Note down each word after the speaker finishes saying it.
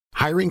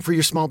Hiring for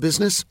your small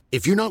business?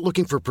 If you're not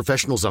looking for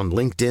professionals on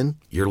LinkedIn,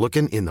 you're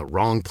looking in the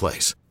wrong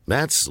place.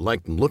 That's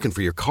like looking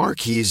for your car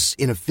keys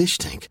in a fish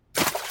tank.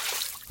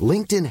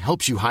 LinkedIn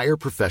helps you hire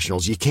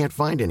professionals you can't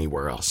find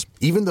anywhere else,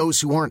 even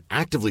those who aren't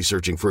actively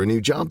searching for a new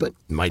job but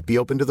might be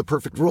open to the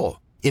perfect role.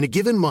 In a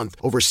given month,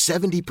 over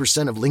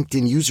 70% of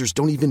LinkedIn users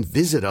don't even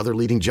visit other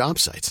leading job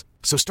sites.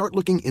 So start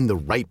looking in the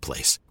right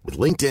place. With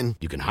LinkedIn,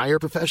 you can hire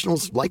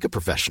professionals like a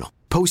professional.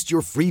 Post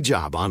your free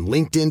job on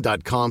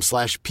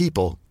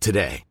linkedin.com/people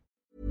today.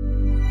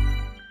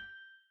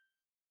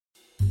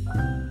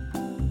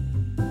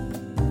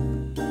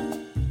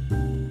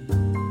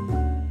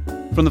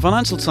 From the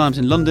Financial Times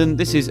in London,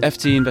 this is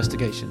FT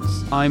Investigations.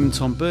 I'm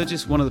Tom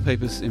Burgess, one of the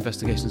paper's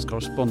investigations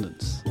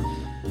correspondents.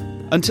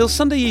 Until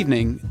Sunday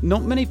evening,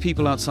 not many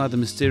people outside the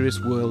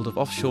mysterious world of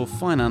offshore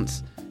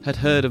finance had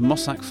heard of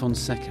Mossack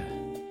Fonseca.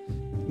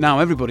 Now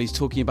everybody's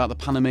talking about the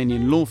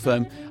Panamanian law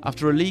firm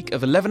after a leak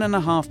of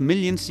 11.5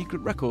 million secret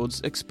records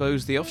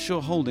exposed the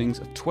offshore holdings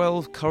of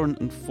 12 current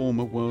and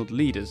former world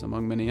leaders,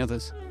 among many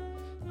others.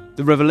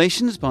 The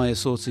revelations by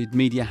assorted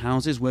media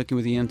houses working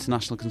with the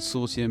International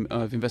Consortium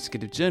of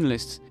Investigative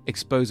Journalists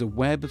expose a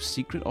web of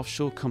secret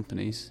offshore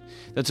companies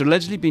that's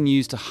allegedly been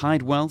used to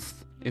hide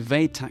wealth,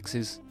 evade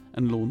taxes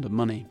and launder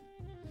money.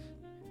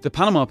 The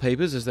Panama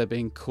Papers, as they're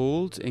being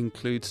called,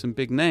 include some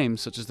big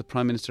names such as the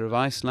Prime Minister of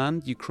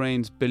Iceland,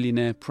 Ukraine's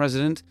billionaire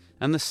president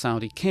and the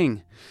Saudi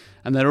king.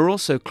 And there are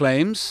also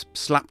claims,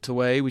 slapped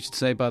away, we should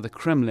say, by the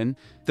Kremlin,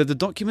 that the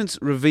documents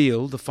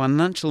reveal the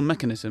financial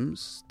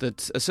mechanisms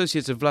that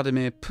associates of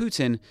Vladimir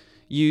Putin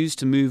use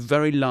to move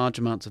very large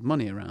amounts of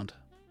money around.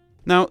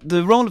 Now,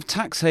 the role of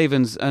tax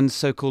havens and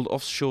so-called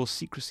offshore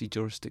secrecy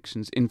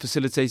jurisdictions in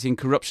facilitating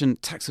corruption,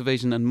 tax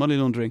evasion and money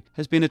laundering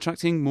has been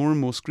attracting more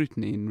and more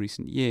scrutiny in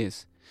recent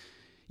years.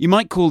 You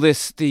might call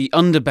this the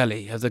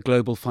underbelly of the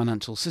global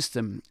financial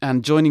system,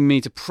 and joining me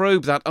to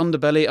probe that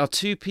underbelly are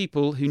two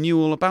people who knew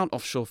all about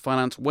offshore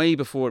finance way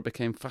before it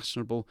became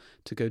fashionable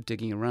to go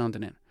digging around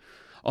in it.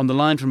 On the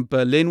line from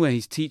Berlin, where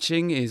he's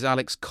teaching, is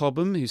Alex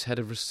Cobham, who's head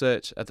of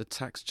research at the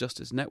Tax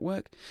Justice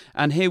Network.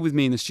 And here with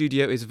me in the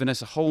studio is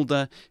Vanessa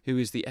Holder, who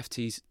is the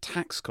FT's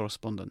tax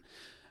correspondent.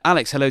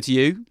 Alex, hello to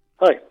you.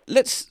 Hi.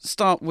 Let's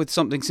start with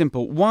something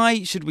simple.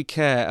 Why should we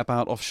care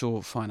about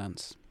offshore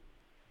finance?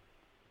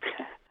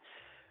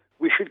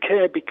 We should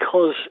care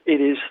because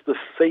it is the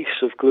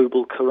face of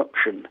global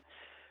corruption.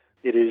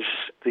 It is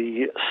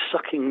the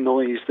sucking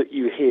noise that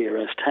you hear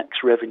as tax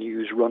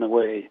revenues run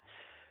away.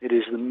 It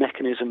is the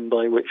mechanism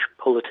by which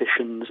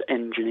politicians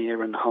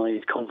engineer and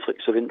hide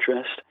conflicts of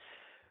interest,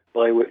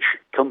 by which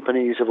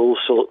companies of all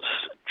sorts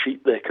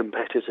cheat their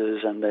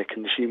competitors and their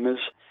consumers,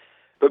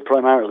 but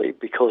primarily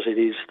because it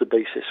is the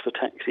basis for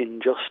tax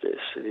injustice.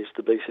 It is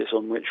the basis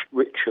on which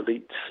rich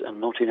elites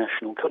and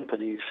multinational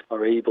companies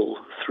are able,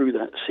 through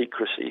that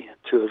secrecy,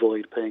 to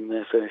avoid paying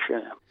their fair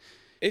share.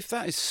 If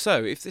that is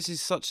so, if this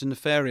is such a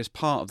nefarious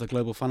part of the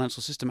global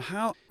financial system,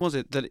 how was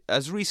it that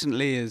as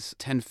recently as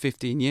 10,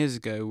 15 years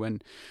ago, when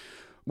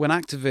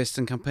activists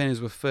and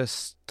campaigners were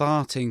first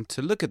starting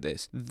to look at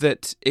this,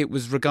 that it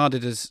was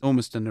regarded as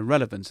almost an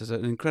irrelevance, as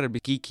an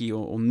incredibly geeky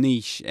or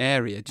niche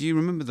area? Do you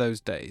remember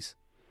those days?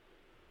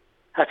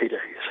 Happy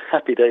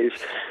days.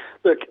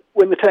 Look,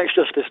 when the Tax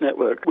Justice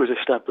Network was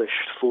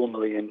established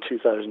formally in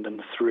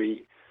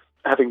 2003,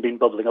 having been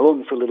bubbling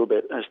along for a little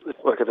bit as the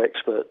work of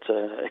expert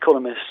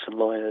economists and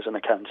lawyers and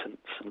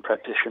accountants and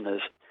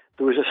practitioners,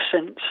 there was a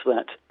sense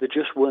that there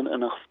just weren't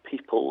enough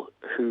people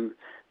who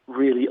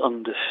really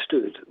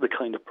understood the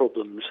kind of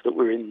problems that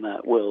were in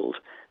that world.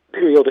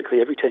 Periodically,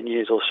 every 10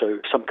 years or so,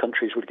 some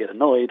countries would get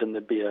annoyed and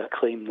there'd be a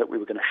claim that we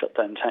were going to shut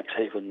down tax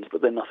havens,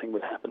 but then nothing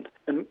would happen.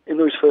 And in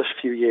those first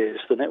few years,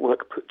 the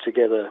network put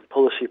together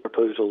policy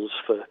proposals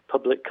for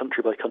public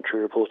country-by-country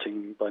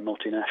reporting by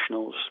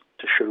multinationals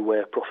to show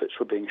where profits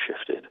were being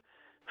shifted,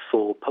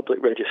 for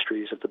public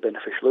registries of the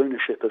beneficial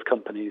ownership of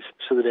companies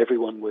so that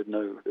everyone would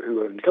know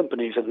who owned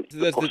companies. And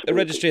there's a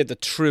registry of the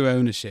true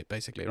ownership,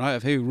 basically, right,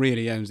 of who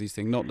really owns these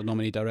things, not the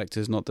nominee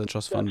directors, not the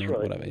trust fund or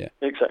whatever. Yeah,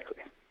 exactly.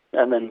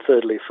 And then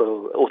thirdly,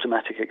 for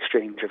automatic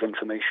exchange of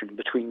information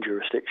between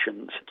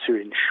jurisdictions to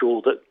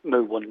ensure that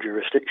no one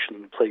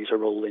jurisdiction plays a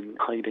role in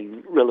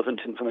hiding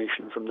relevant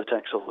information from the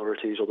tax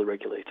authorities or the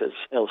regulators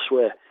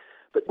elsewhere.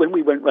 But when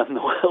we went round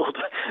the world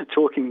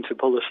talking to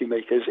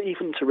policymakers,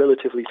 even to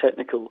relatively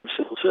technical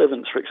civil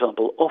servants, for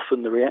example,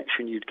 often the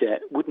reaction you'd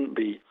get wouldn't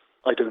be,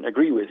 I don't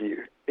agree with you.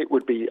 It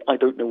would be, I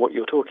don't know what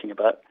you're talking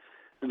about.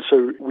 And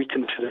so we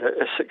consider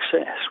a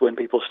success when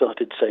people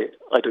started to say,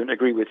 I don't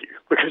agree with you,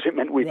 because it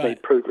meant we'd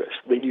made progress.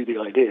 They knew the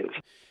ideas.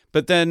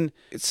 But then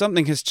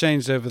something has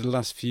changed over the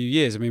last few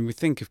years. I mean, we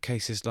think of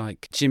cases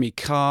like Jimmy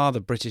Carr,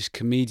 the British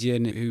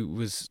comedian who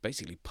was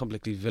basically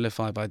publicly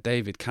vilified by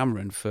David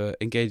Cameron for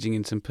engaging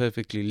in some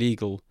perfectly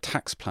legal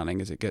tax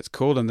planning, as it gets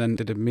called, and then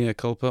did a mea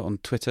culpa on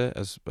Twitter,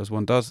 as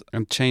one does,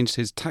 and changed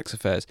his tax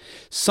affairs.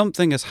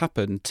 Something has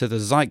happened to the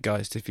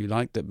zeitgeist, if you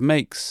like, that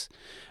makes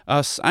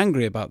us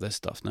angry about this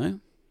stuff, no?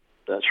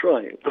 That's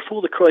right.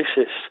 Before the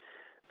crisis,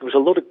 There was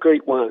a lot of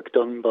great work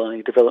done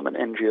by development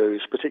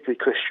NGOs, particularly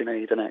Christian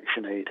Aid and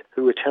Action Aid,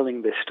 who were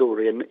telling this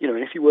story. And,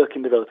 and if you work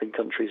in developing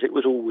countries, it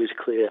was always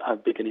clear how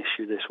big an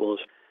issue this was.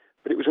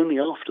 But it was only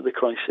after the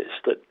crisis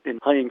that in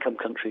high-income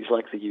countries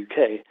like the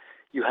UK,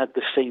 you had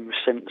the same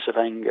sense of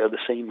anger, the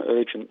same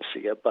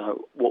urgency about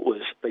what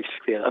was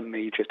basically a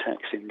major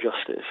tax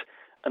injustice.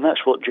 And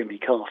that's what Jimmy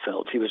Carr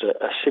felt. He was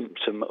a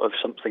symptom of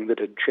something that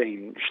had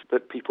changed,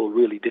 that people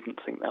really didn't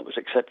think that was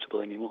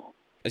acceptable anymore.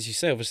 As you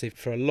say, obviously,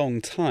 for a long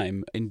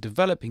time in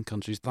developing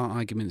countries, that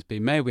argument's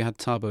been made. We had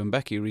Thabo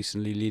Mbeki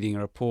recently leading a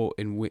report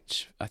in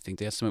which I think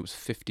the estimate was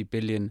 $50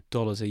 billion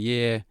a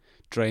year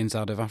drains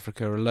out of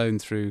Africa alone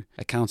through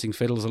accounting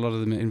fiddles, a lot of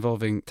them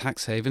involving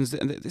tax havens.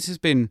 And this has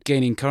been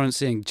gaining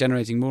currency and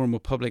generating more and more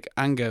public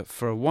anger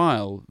for a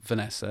while,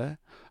 Vanessa.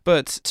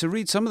 But to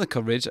read some of the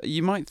coverage,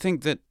 you might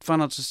think that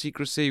financial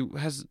secrecy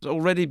has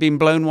already been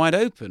blown wide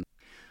open.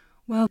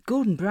 Well,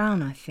 Gordon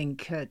Brown, I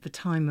think, at the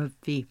time of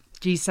the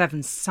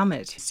G7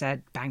 summit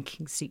said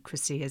banking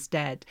secrecy is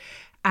dead.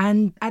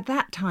 And at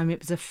that time, it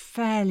was a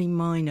fairly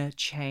minor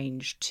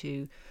change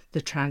to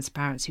the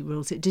transparency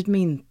rules. It did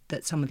mean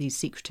that some of these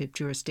secretive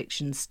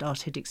jurisdictions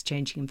started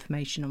exchanging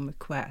information on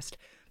request,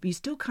 but you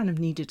still kind of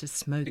needed a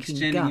smoking gun.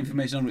 Exchanging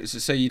information on,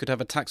 so you could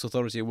have a tax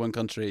authority in one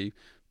country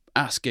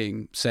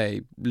asking,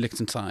 say,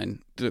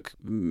 Liechtenstein, look,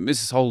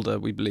 Mrs. Holder,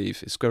 we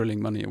believe, is squirreling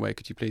money away.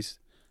 Could you please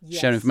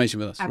share information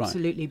with us?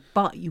 Absolutely. Right.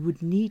 But you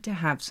would need to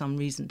have some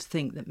reason to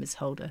think that Miss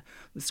Holder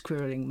was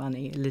squirreling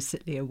money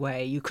illicitly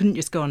away. You couldn't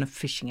just go on a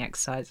fishing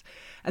exercise.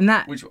 And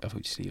that... Which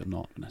obviously you're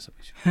not, Vanessa.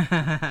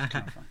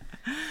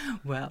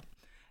 Well,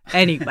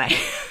 anyway,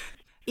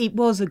 it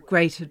was a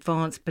great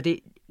advance, but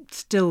it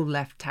still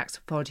left tax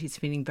authorities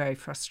feeling very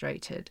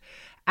frustrated.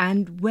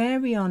 And where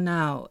we are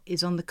now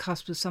is on the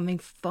cusp of something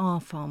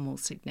far, far more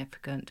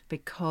significant,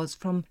 because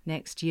from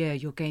next year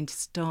you're going to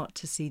start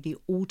to see the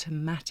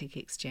automatic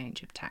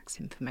exchange of tax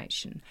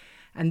information.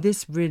 And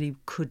this really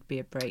could be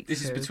a breakthrough.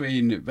 This is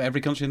between every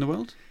country in the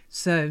world?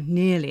 So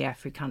nearly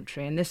every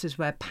country. And this is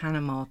where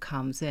Panama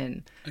comes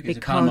in. Okay, so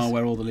Panama,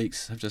 where all the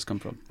leaks have just come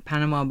from.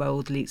 Panama, where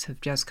all the leaks have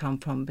just come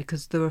from,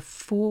 because there are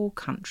 4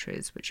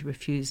 countries which are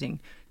refusing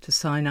to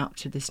sign up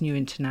to this new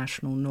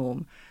international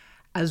norm,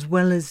 as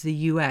well as the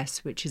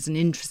US, which is an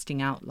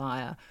interesting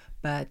outlier,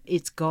 but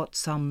it's got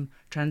some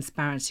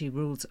transparency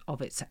rules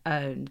of its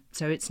own.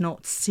 So it's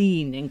not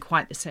seen in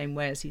quite the same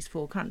way as these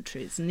 4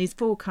 countries. And these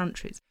 4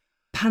 countries,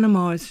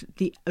 Panama is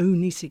the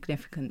only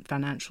significant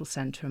financial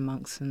centre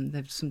amongst them.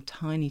 There's some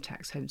tiny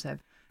tax havens there,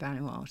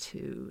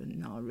 Vanuatu and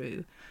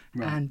Nauru,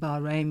 right, and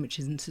Bahrain, which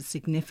isn't a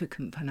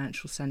significant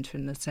financial centre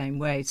in the same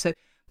way. So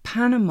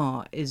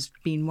Panama has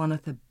been one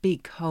of the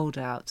big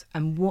holdouts,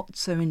 and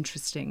what's so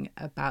interesting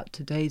about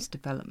today's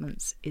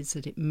developments is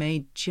that it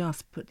may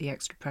just put the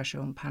extra pressure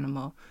on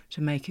Panama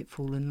to make it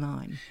fall in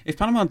line. If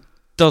Panama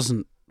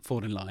doesn't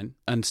fall in line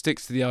and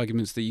sticks to the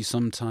arguments that you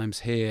sometimes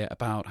hear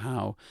about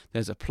how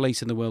there's a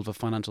place in the world for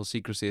financial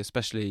secrecy,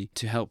 especially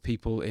to help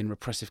people in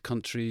repressive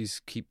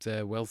countries keep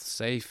their wealth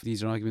safe,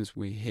 these are arguments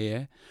we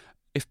hear.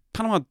 If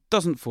Panama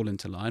doesn't fall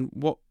into line,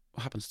 what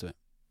happens to it?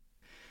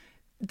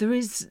 There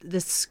is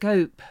the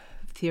scope,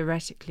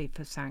 theoretically,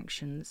 for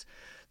sanctions.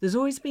 There's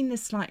always been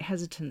this slight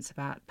hesitance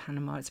about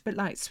Panama. It's a bit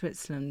like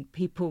Switzerland.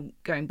 People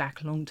going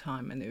back a long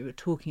time, and they were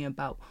talking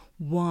about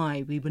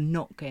why we were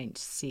not going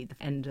to see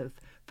the end of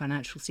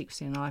financial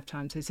secrecy in our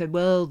lifetimes. They said,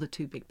 well, the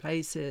 2 big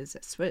places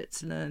are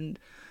Switzerland,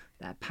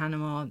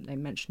 Panama. They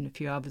mentioned a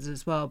few others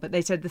as well. But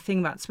they said the thing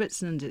about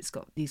Switzerland, it's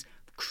got these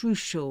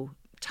crucial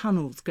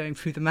tunnels going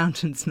through the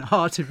mountains in the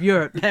heart of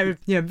Europe. They're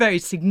a very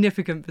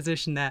significant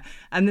position there.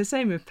 And the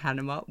same with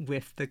Panama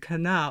with the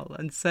canal.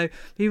 And so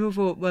people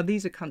thought, well,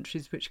 these are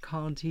countries which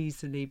can't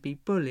easily be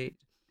bullied.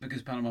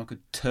 Because Panama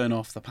could turn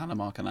off the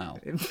Panama Canal,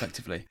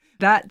 effectively.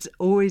 That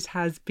always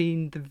has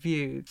been the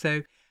view.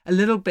 So a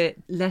little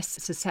bit less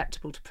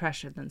susceptible to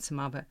pressure than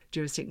some other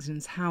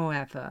jurisdictions.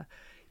 However,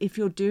 if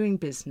you're doing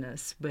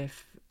business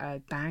with a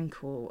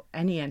bank or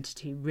any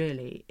entity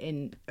really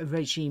in a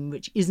regime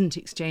which isn't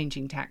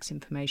exchanging tax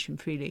information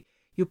freely,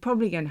 you're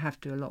probably going to have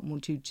to do a lot more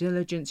due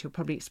diligence. You're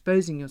probably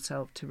exposing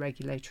yourself to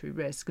regulatory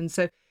risk. And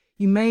so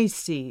you may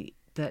see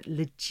that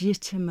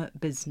legitimate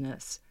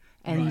business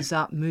ends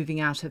up moving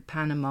out of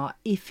Panama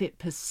if it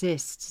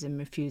persists in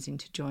refusing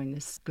to join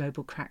this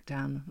global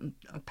crackdown on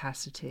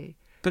opacity.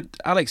 But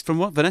Alex, from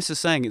what Vanessa's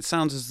saying, it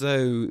sounds as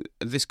though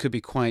this could be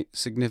quite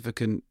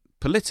significant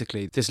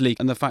politically, this leak,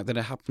 and the fact that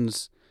it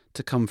happens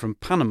to come from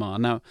Panama.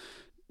 Now,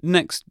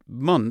 next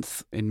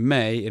month in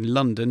May in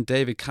London,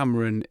 David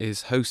Cameron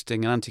is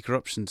hosting an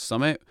anti-corruption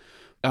summit.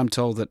 I'm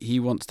told that he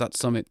wants that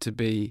summit to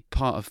be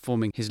part of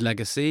forming his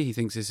legacy. He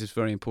thinks this is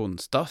very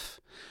important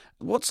stuff.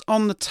 What's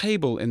on the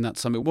table in that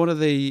summit? What are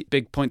the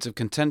big points of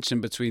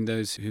contention between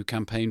those who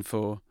campaign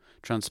for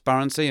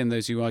transparency and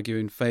those who argue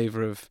in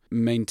favour of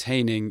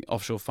maintaining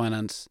offshore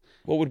finance?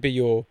 What would be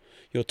your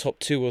top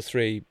 2 or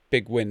 3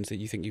 big wins that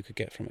you think you could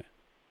get from it?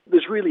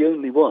 There's really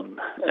only one,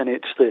 and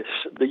it's this.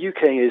 The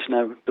UK is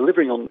now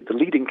delivering on the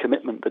leading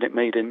commitment that it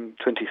made in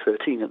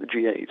 2013 at the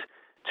G8.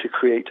 to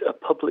create a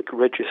public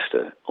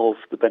register of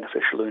the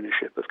beneficial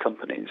ownership of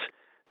companies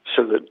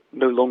so that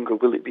no longer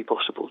will it be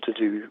possible to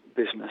do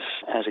business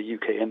as a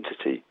UK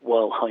entity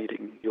while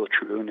hiding your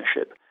true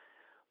ownership.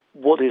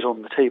 What is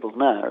on the table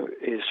now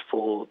is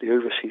for the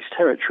overseas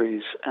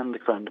territories and the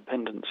Crown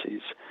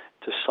dependencies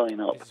to sign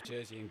up. This is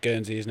Jersey and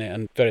Guernsey, isn't it?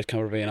 And various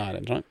Caribbean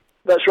islands, right?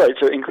 That's right,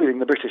 so including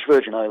the British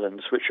Virgin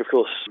Islands, which of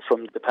course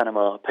from the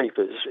Panama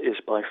Papers is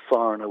by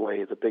far and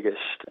away the biggest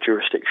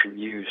jurisdiction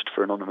used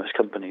for anonymous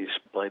companies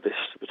by this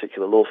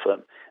particular law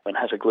firm and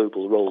has a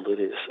global role that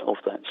is of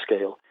that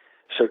scale.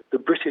 So the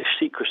British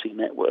Secrecy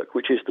Network,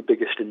 which is the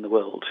biggest in the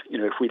world,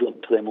 if we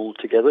lumped them all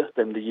together,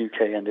 then the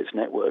UK and its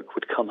network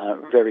would come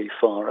out very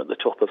far at the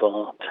top of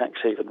our tax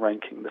haven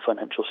ranking, the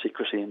Financial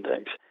Secrecy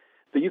Index.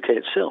 The UK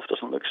itself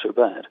doesn't look so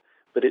bad,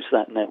 but it's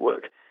that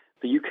network.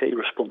 The UK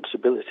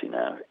responsibility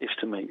now is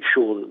to make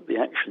sure that the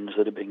actions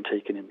that are being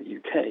taken in the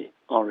UK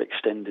are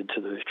extended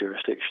to those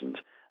jurisdictions.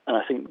 And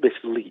I think this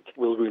leak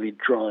will really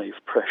drive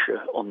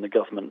pressure on the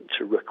government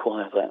to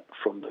require that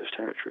from those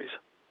territories.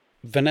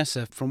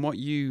 Vanessa, from what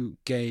you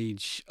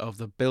gauge of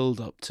the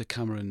build-up to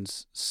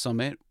Cameron's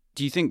summit,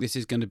 do you think this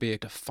is going to be a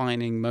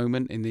defining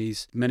moment in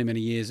these many, many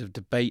years of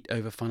debate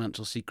over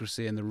financial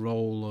secrecy and the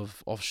role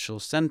of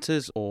offshore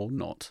centres, or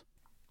not?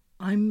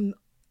 I'm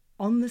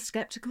on the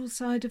sceptical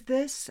side of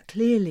this.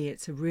 Clearly,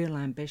 it's a real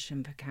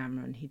ambition for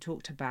Cameron. He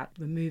talked about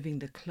removing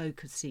the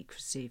cloak of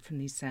secrecy from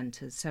these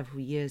centres several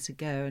years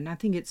ago, and I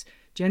think it's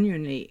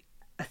genuinely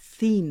a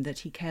theme that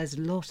he cares a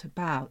lot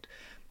about.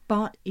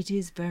 But it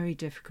is very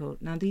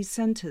difficult. Now, these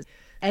centres,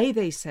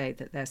 they say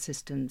that their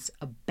systems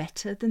are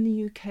better than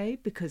the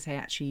UK because they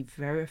actually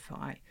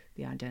verify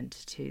the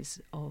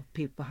identities of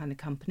people behind the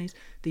companies.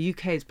 The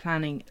UK is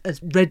planning a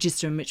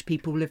register in which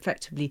people will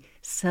effectively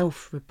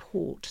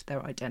self-report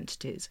their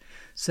identities.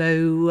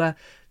 So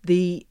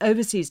the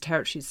overseas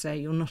territories say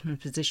you're not in a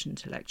position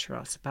to lecture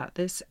us about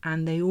this.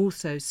 And they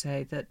also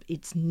say that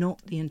it's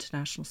not the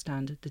international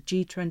standard. The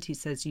G20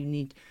 says you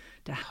need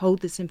to hold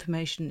this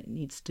information. It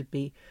needs to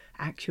be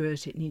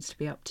accurate. It needs to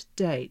be up to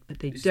date. But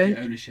they don't.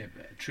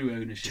 True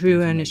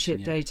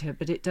ownership data.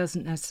 But it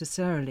doesn't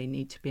necessarily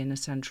need to be in a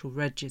central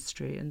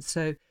registry. And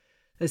so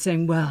they're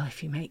saying, well,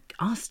 if you make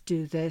us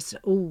do this,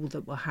 all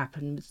that will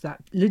happen is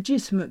that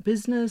legitimate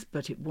business,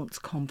 but it wants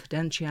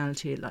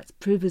confidentiality, it likes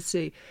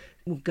privacy,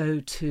 will go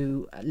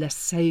to less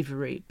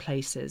savoury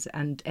places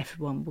and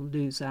everyone will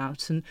lose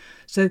out. And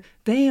so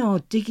they are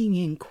digging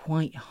in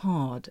quite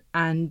hard,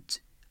 and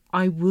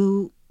I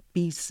will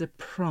be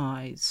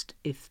surprised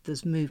if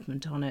there's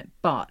movement on it.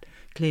 But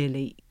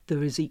clearly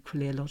there is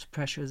equally a lot of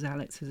pressure, as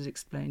Alex has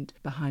explained,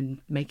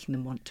 behind making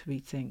them want to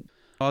rethink.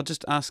 I'll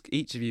just ask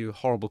each of you a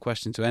horrible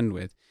question to end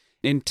with.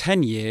 In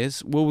 10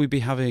 years, will we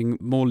be having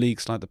more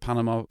leaks like the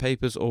Panama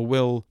Papers, or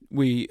will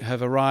we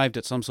have arrived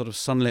at some sort of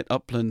sunlit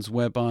uplands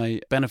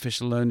whereby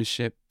beneficial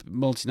ownership,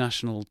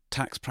 multinational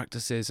tax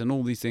practices and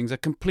all these things are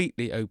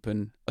completely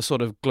open, a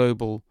sort of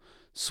global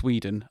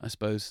Sweden, I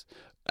suppose,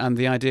 and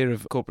the idea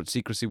of corporate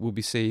secrecy will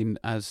be seen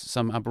as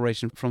some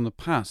aberration from the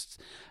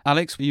past?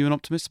 Alex, are you an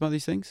optimist about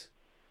these things?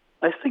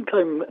 I think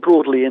I'm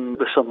broadly in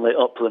the sunlit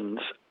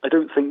uplands. I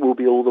don't think we'll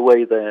be all the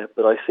way there,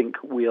 but I think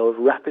we are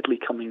rapidly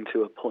coming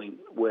to a point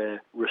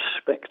where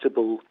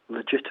respectable,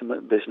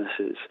 legitimate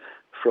businesses,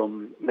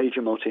 from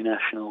major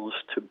multinationals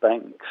to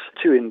banks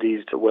to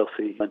indeed to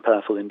wealthy and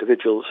powerful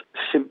individuals,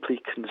 simply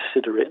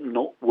consider it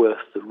not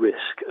worth the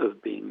risk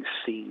of being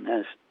seen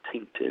as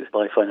tainted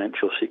by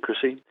financial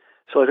secrecy.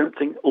 So I don't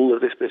think all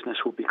of this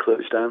business will be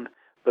closed down,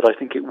 but I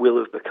think it will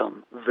have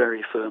become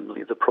very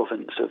firmly the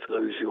province of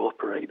those who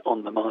operate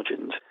on the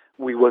margins.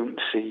 We won't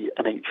see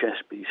an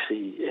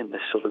HSBC in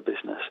this sort of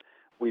business.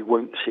 We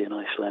won't see an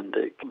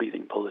Icelandic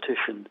leading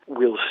politician.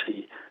 We'll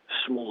see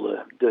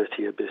smaller,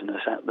 dirtier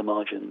business at the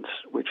margins,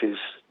 which is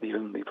the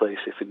only place,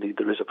 if indeed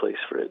there is a place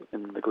for it,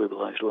 in the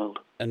globalised world.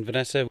 And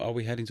Vanessa, are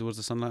we heading towards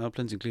the sunlight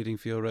uplands, including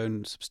for your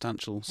own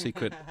substantial,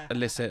 secret,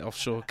 illicit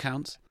offshore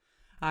accounts?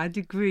 I'd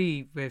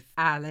agree with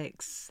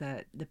Alex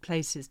that the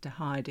places to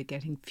hide are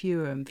getting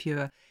fewer and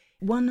fewer.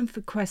 One of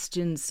the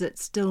questions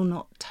that's still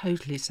not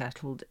totally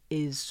settled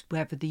is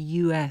whether the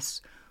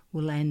US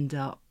will end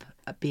up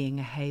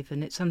being a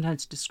haven. It's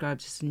sometimes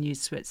described as the new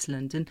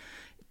Switzerland. And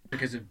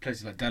because of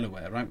places like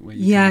Delaware, right? Where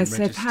yes,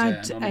 they've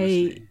had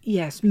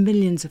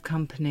millions of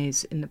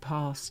companies in the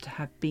past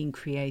have been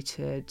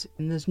created,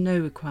 and there's no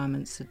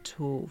requirements at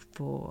all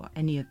for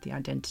any of the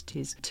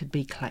identities to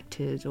be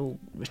collected or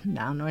written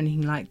down or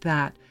anything like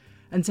that.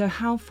 And so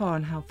how far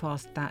and how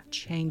fast that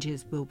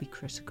changes will be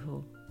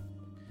critical.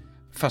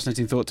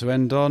 Fascinating thought to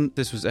end on.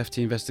 This was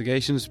FT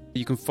Investigations.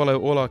 You can follow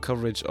all our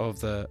coverage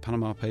of the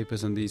Panama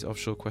Papers and these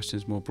offshore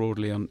questions more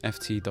broadly on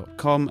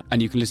ft.com.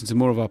 And you can listen to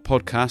more of our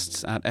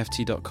podcasts at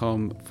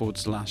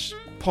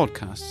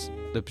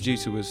ft.com/podcasts. The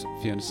producer was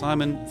Fiona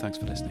Simon. Thanks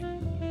for listening.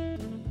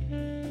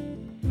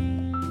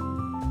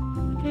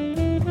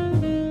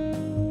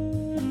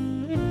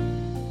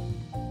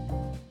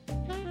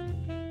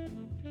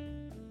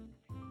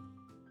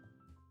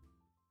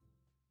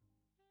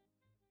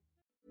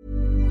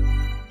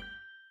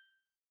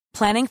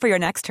 Planning for your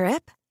next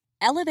trip?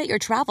 Elevate your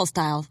travel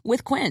style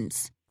with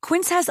Quince.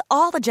 Quince has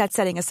all the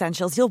jet-setting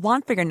essentials you'll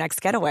want for your next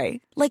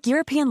getaway, like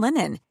European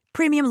linen,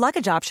 premium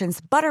luggage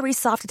options, buttery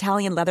soft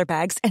Italian leather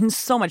bags, and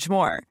so much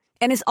more.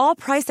 And is all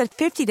priced at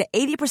 50 to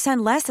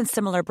 80% less than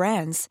similar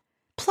brands.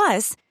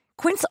 Plus,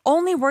 Quince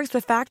only works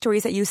with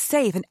factories that use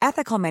safe and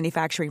ethical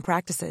manufacturing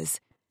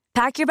practices.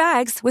 Pack your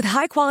bags with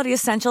high-quality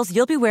essentials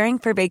you'll be wearing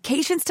for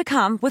vacations to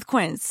come with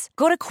Quince.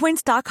 Go to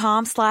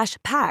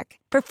quince.com/pack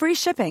for free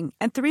shipping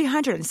and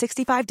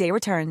 365-day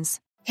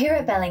returns. Here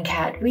at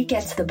Bellingcat, we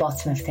get to the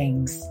bottom of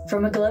things.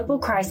 From a global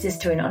crisis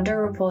to an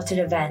underreported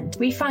event,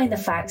 we find the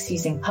facts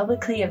using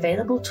publicly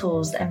available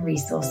tools and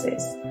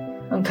resources,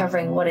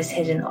 uncovering what is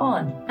hidden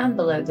on and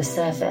below the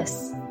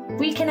surface.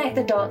 We connect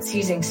the dots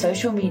using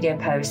social media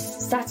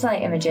posts,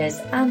 satellite images,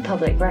 and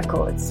public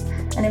records,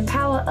 and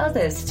empower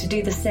others to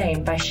do the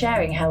same by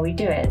sharing how we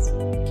do it.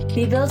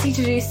 The ability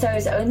to do so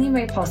is only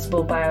made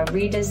possible by our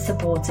readers,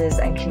 supporters,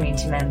 and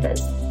community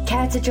members.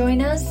 Care to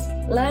join us?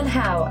 Learn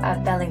how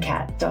at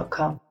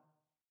bellingcat.com.